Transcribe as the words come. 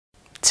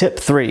Tip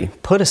 3.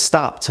 Put a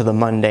stop to the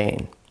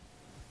mundane.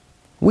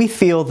 We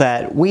feel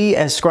that we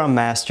as Scrum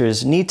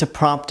Masters need to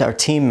prompt our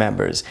team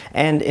members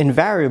and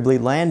invariably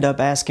land up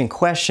asking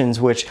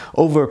questions which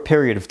over a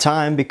period of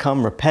time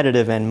become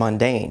repetitive and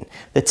mundane.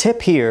 The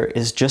tip here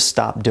is just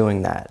stop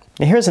doing that.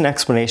 Now here's an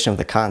explanation of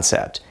the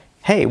concept.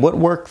 Hey, what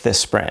worked this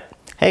sprint?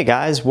 Hey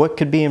guys, what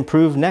could be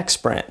improved next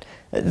sprint?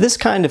 This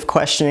kind of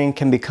questioning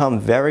can become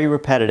very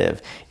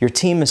repetitive. Your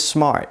team is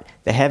smart.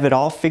 They have it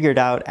all figured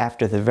out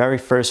after the very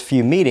first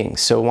few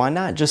meetings, so why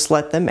not just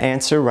let them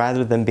answer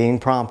rather than being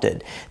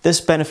prompted? This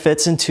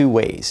benefits in two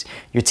ways.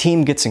 Your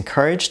team gets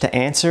encouraged to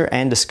answer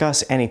and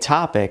discuss any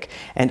topic,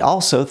 and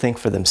also think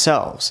for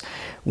themselves.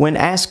 When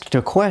asked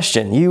a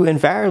question, you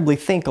invariably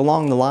think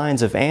along the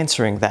lines of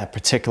answering that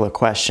particular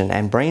question,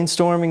 and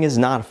brainstorming is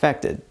not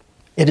affected.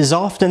 It is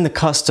often the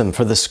custom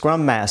for the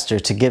Scrum Master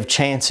to give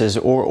chances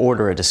or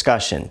order a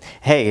discussion.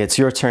 Hey, it's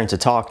your turn to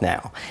talk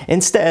now.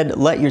 Instead,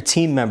 let your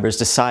team members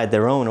decide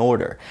their own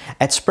order.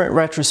 At Sprint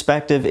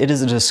Retrospective, it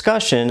is a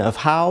discussion of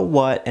how,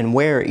 what, and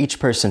where each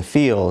person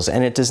feels,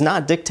 and it does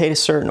not dictate a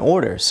certain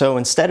order. So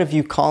instead of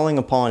you calling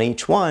upon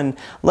each one,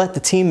 let the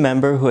team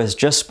member who has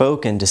just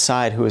spoken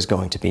decide who is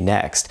going to be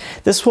next.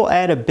 This will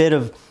add a bit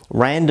of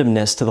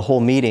randomness to the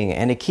whole meeting,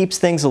 and it keeps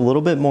things a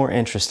little bit more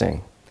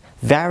interesting.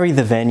 Vary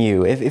the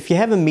venue. If you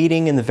have a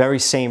meeting in the very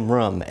same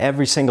room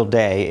every single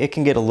day, it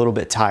can get a little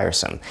bit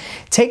tiresome.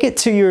 Take it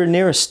to your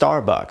nearest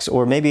Starbucks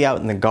or maybe out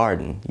in the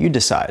garden. You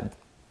decide.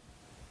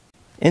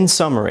 In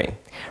summary,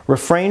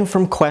 refrain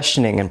from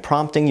questioning and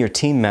prompting your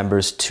team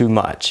members too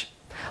much.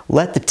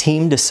 Let the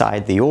team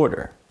decide the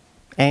order.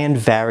 And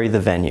vary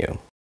the venue.